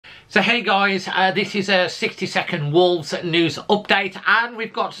So hey guys, this is a 60-second Wolves news update, and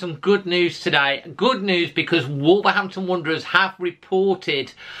we've got some good news today. Good news because Wolverhampton Wanderers have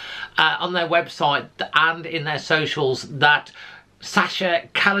reported on their website and in their socials that Sasa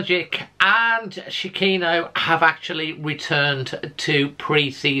Kalajdzic and Chiquinho have actually returned to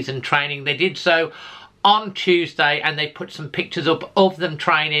pre-season training. They did so on Tuesday and they put some pictures up of them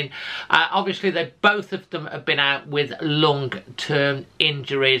training. Obviously both of them have been out with long-term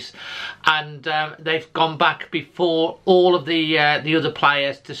injuries, and they've gone back before all of the other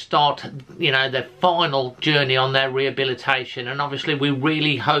players to start, you know, their final journey on their rehabilitation. And obviously we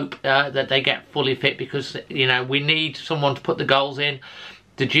really hope that they get fully fit, because, you know, we need someone to put the goals in.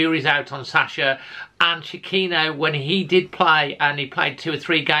 The jury's out on Sasa. And Chiquinho, when he did play, and he played 2 or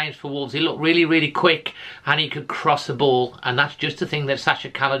 3 games for Wolves, he looked really, really quick and he could cross the ball. And that's just the thing that Sasa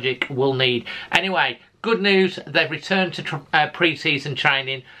Kalajdzic will need. Anyway, good news, they've returned to pre-season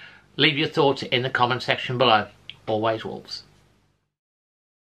training. Leave your thoughts in the comment section below. Always Wolves.